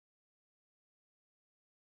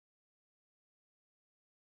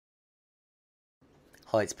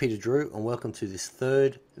Hi, it's Peter Drew and welcome to this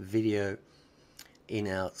third video in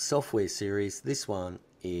our software series. This one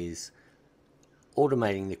is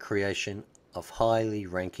automating the creation of highly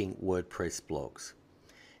ranking WordPress blogs.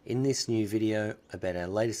 In this new video about our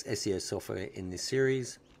latest SEO software in this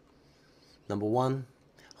series, number one,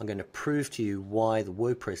 I'm going to prove to you why the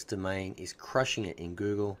WordPress domain is crushing it in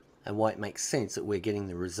Google and why it makes sense that we're getting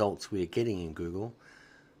the results we're getting in Google.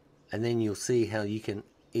 And then you'll see how you can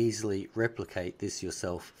easily replicate this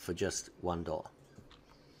yourself for just $1.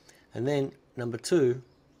 And then number two,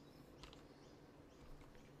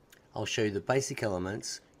 I'll show you the basic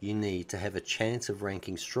elements you need to have a chance of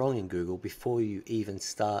ranking strong in Google before you even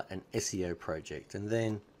start an SEO project. And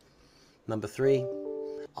then number three,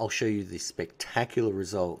 I'll show you the spectacular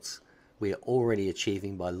results we are already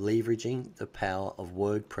achieving by leveraging the power of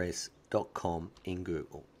WordPress.com in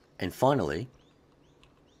Google. And finally,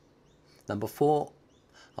 number four,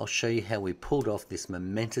 I'll show you how we pulled off this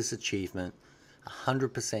momentous achievement,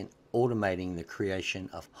 100% automating the creation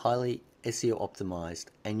of highly SEO optimized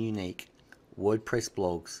and unique WordPress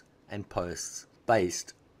blogs and posts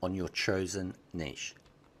based on your chosen niche.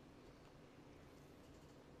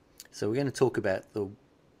 So we're going to talk about the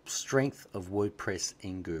strength of WordPress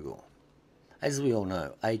in Google. As we all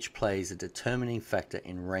know, age plays a determining factor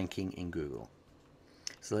in ranking in Google.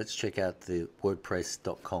 So let's check out the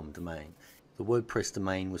WordPress.com domain. The WordPress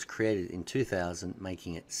domain was created in 2000,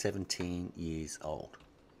 making it 17 years old.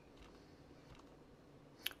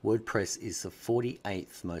 WordPress is the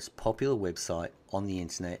 48th most popular website on the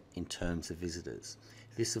internet in terms of visitors.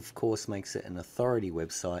 This of course makes it an authority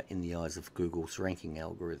website in the eyes of Google's ranking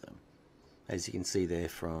algorithm, as you can see there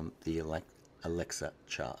from the Alexa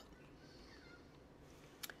chart.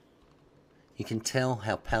 You can tell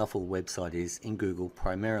how powerful the website is in Google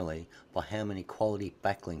primarily by how many quality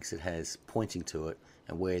backlinks it has pointing to it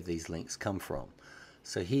and where these links come from.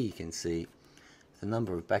 So here you can see the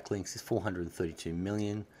number of backlinks is 432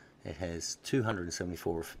 million. It has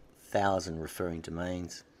 274,000 referring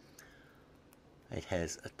domains. It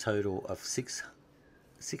has a total of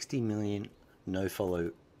 60 million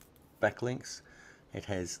no-follow backlinks. It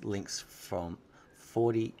has links from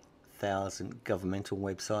 40,000 governmental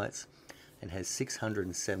websites. It has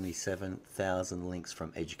 677,000 links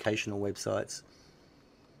from educational websites.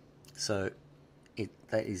 So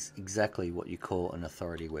that is exactly what you call an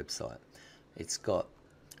authority website. It's got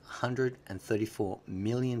 134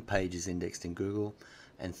 million pages indexed in Google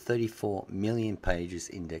and 34 million pages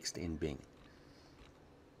indexed in Bing.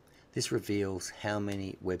 This reveals how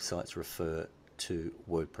many websites refer to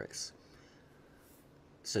WordPress.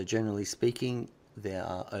 So generally speaking, there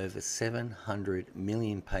are over 700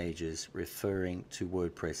 million pages referring to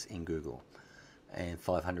WordPress in Google and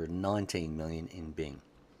 519 million in Bing.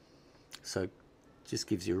 So it just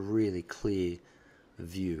gives you a really clear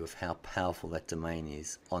view of how powerful that domain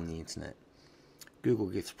is on the internet. Google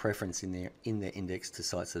gives preference in their index to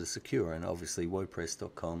sites that are secure, and obviously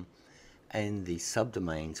WordPress.com and the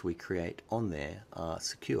subdomains we create on there are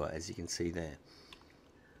secure, as you can see there.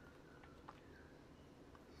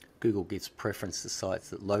 Google gives preference to sites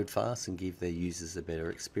that load fast and give their users a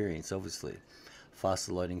better experience, obviously.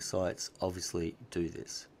 Faster loading sites obviously do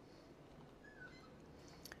this.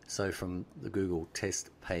 So from the Google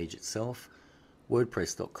test page itself,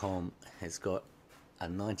 WordPress.com has got a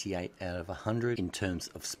 98 out of 100 in terms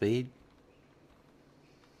of speed.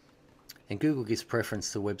 And Google gives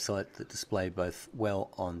preference to websites that display both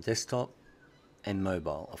well on desktop and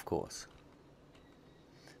mobile, of course.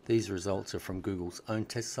 These results are from Google's own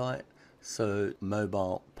test site, so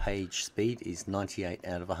mobile page speed is 98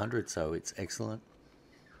 out of 100, so it's excellent.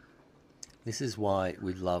 This is why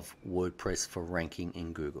we love WordPress for ranking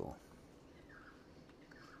in Google.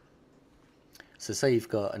 So say you've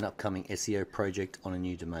got an upcoming SEO project on a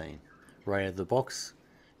new domain. Right out of the box,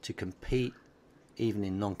 to compete even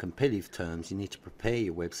in non-competitive terms, you need to prepare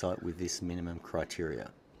your website with this minimum criteria.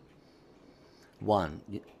 1.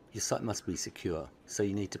 Your site must be secure, so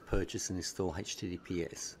you need to purchase and install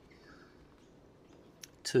HTTPS.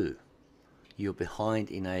 2. You're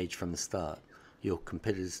behind in age from the start. Your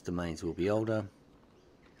competitors' domains will be older.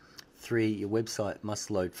 3. Your website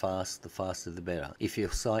must load fast, the faster the better. If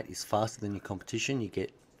your site is faster than your competition, you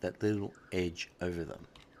get that little edge over them.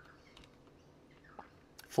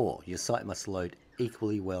 4. Your site must load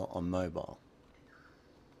equally well on mobile.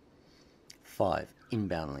 5.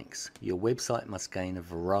 Inbound links. Your website must gain a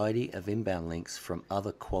variety of inbound links from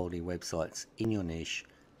other quality websites in your niche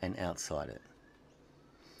and outside it.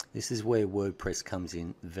 This is where WordPress comes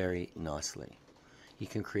in very nicely. You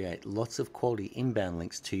can create lots of quality inbound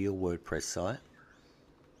links to your WordPress site,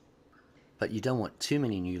 but you don't want too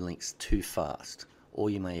many new links too fast. or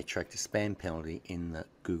you may attract a spam penalty in the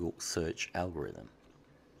Google search algorithm.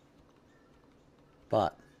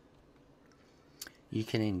 But you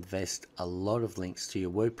can invest a lot of links to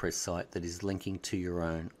your WordPress site that is linking to your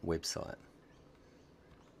own website,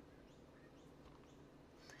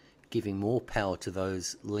 giving more power to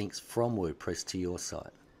those links from WordPress to your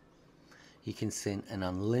site. You can send an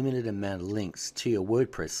unlimited amount of links to your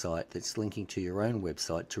WordPress site that's linking to your own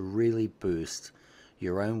website to really boost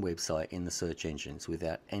your own website in the search engines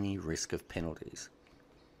without any risk of penalties.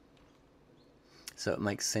 So it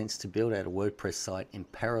makes sense to build out a WordPress site in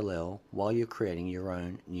parallel while you're creating your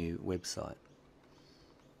own new website.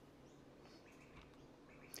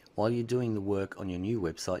 While you're doing the work on your new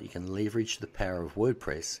website, you can leverage the power of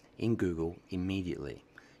WordPress in Google immediately,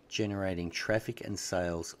 generating traffic and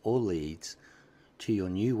sales or leads to your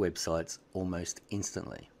new websites almost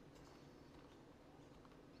instantly.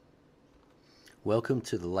 Welcome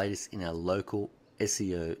to the latest in our local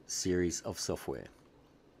SEO series of software,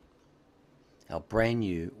 our brand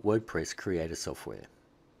new WordPress Creator Software.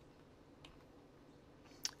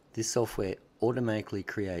 This software automatically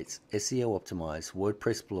creates SEO optimized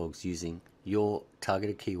WordPress blogs using your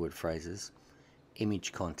targeted keyword phrases,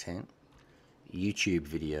 image content, YouTube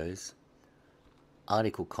videos,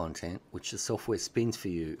 article content, which the software spins for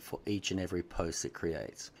you for each and every post it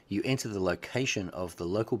creates. You enter the location of the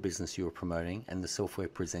local business you are promoting, and the software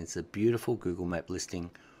presents a beautiful Google Map listing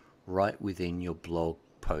right within your blog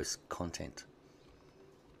post content.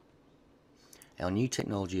 Our new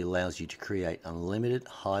technology allows you to create unlimited,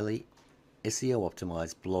 highly SEO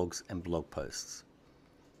optimized blogs and blog posts.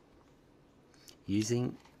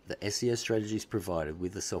 Using the SEO strategies provided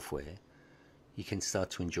with the software, you can start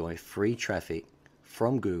to enjoy free traffic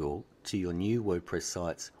from Google to your new WordPress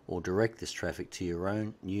sites, or direct this traffic to your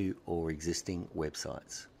own new or existing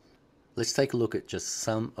websites. Let's take a look at just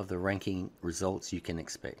some of the ranking results you can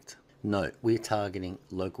expect. Note, we're targeting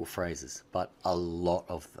local phrases, but a lot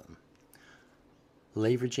of them.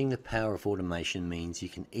 Leveraging the power of automation means you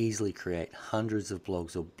can easily create hundreds of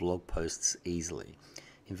blogs or blog posts easily,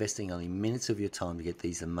 investing only minutes of your time to get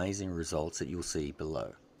these amazing results that you'll see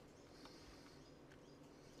below.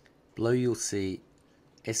 Below you'll see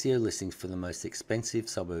SEO listings for the most expensive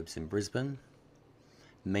suburbs in Brisbane,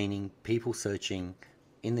 meaning people searching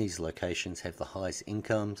in these locations have the highest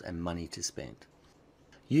incomes and money to spend.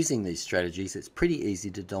 Using these strategies, it's pretty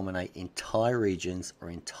easy to dominate entire regions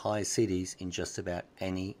or entire cities in just about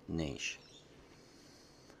any niche.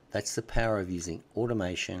 That's the power of using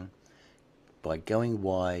automation by going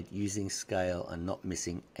wide, using scale, and not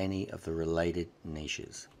missing any of the related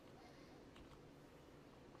niches.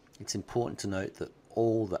 It's important to note that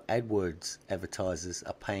all the AdWords advertisers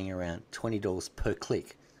are paying around $20 per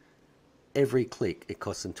click. Every click, it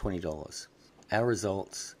costs them $20. Our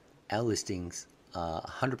results, our listings are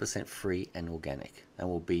 100% free and organic and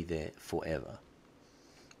will be there forever,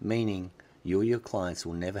 meaning you or your clients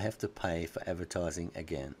will never have to pay for advertising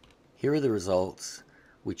again. Here are the results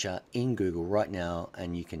which are in Google right now,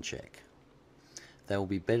 and you can check. They will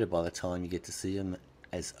be better by the time you get to see them,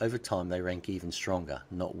 as over time they rank even stronger,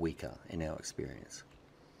 not weaker in our experience.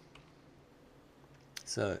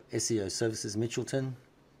 So SEO Services Mitchelton,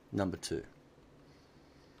 number 2.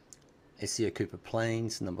 SEO Cooper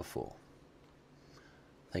Plains, number 4.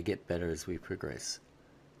 They get better as we progress.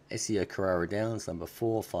 SEO Carrara Downs, number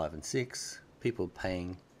 4, 5 and 6. People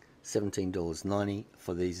paying $17.90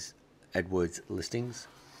 for these AdWords listings.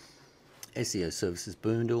 SEO Services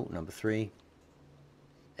Boondall, number 3.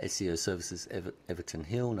 SEO Services Everton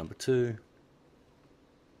Hill, number 2.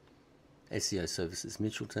 SEO Services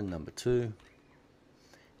Mitchelton, number 2.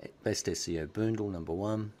 Best SEO Boondall, number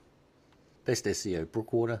 1. Best SEO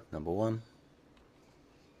Brookwater, number 1.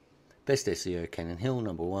 Best SEO Cannon Hill,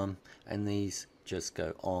 number 1, and these just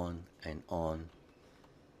go on and on.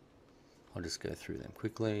 I'll just go through them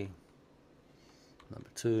quickly. Number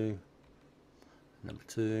 2, number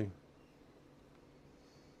 2,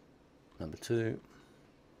 number 2.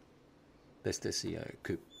 Best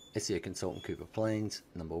SEO Consultant Cooper Plains,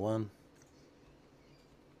 number 1.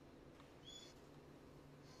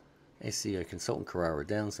 SEO Consultant Carrara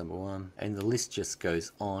Downs, number 1, and the list just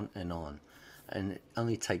goes on. And it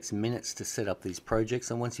only takes minutes to set up these projects,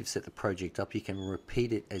 and once you've set the project up, you can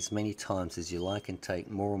repeat it as many times as you like and take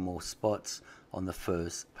more and more spots on the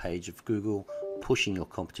first page of Google, pushing your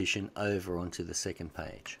competition over onto the second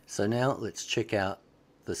page. So now let's check out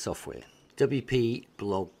the software. WP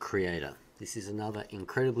Blog Creator. This is another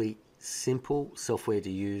incredibly simple software to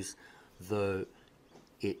use, though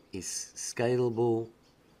it is scalable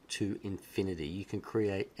to infinity. You can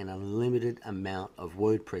create an unlimited amount of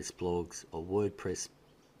WordPress blogs or WordPress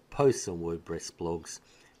posts on WordPress blogs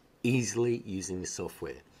easily using the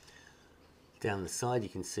software. Down the side you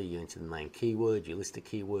can see you enter the main keyword, your list of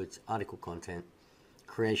keywords, article content,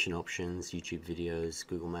 creation options, YouTube videos,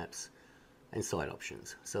 Google Maps, and site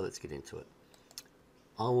options. So let's get into it.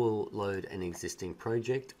 I will load an existing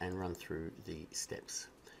project and run through the steps.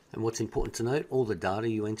 And what's important to note, all the data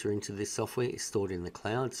you enter into this software is stored in the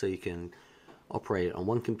cloud, so you can operate it on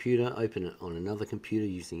one computer, open it on another computer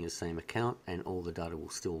using your same account, and all the data will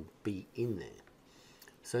still be in there.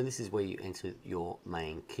 So this is where you enter your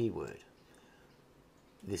main keyword.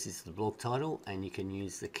 This is the blog title, and you can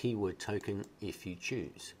use the keyword token if you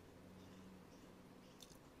choose.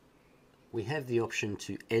 We have the option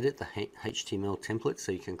to edit the HTML template,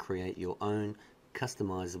 so you can create your own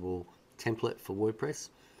customizable template for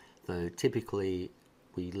WordPress, though typically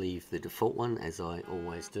we leave the default one, as I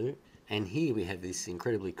always do. And here we have this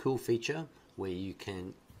incredibly cool feature where you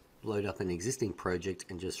can load up an existing project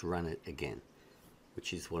and just run it again,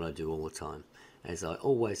 which is what I do all the time. As I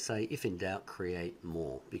always say, if in doubt, create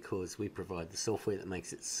more, because we provide the software that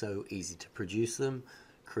makes it so easy to produce them.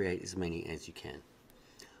 Create as many as you can.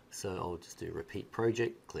 So I'll just do repeat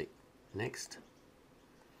project, click next.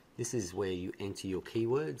 This is where you enter your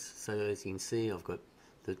keywords. So as you can see, I've got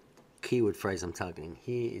the keyword phrase I'm targeting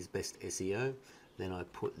here is best SEO. Then I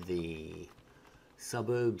put the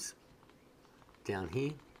suburbs down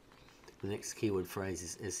here. The next keyword phrase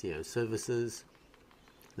is SEO services.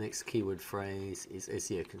 The next keyword phrase is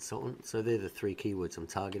SEO consultant. So they're the three keywords I'm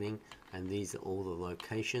targeting, and these are all the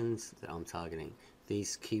locations that I'm targeting.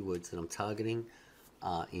 These keywords that I'm targeting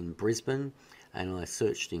are in Brisbane, and I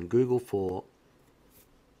searched in Google for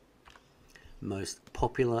most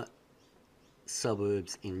popular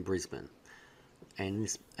suburbs in Brisbane, and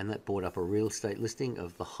that brought up a real estate listing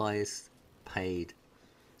of the highest paid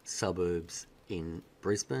suburbs in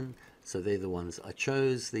Brisbane. So they're the ones I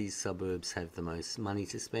chose. These suburbs have the most money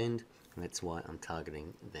to spend, and that's why I'm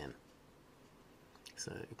targeting them.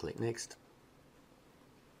 So click next.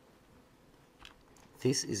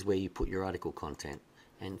 This is where you put your article content.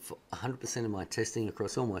 And for 100% of my testing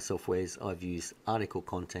across all my softwares, I've used article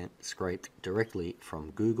content scraped directly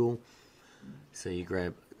from Google. So you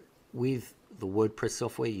grab, with the WordPress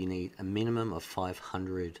software, you need a minimum of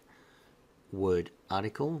 500 word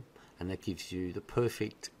article, and that gives you the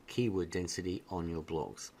perfect keyword density on your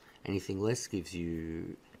blogs. Anything less gives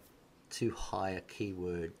you too high a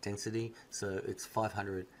keyword density. So it's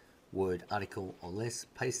 500 word article or less.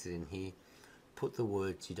 Paste it in here. Put the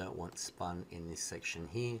words you don't want spun in this section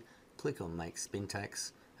here, click on make spin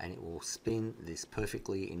tags, and it will spin this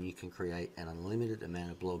perfectly, and you can create an unlimited amount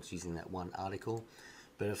of blogs using that one article.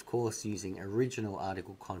 But of course, using original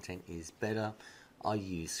article content is better. I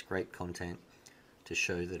use scrape content to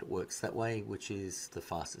show that it works that way, which is the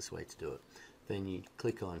fastest way to do it. Then you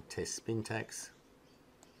click on test spin tags.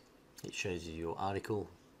 It shows you your article,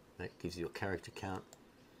 that gives you a character count,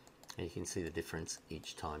 and you can see the difference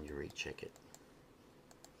each time you recheck it.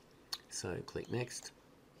 So click next.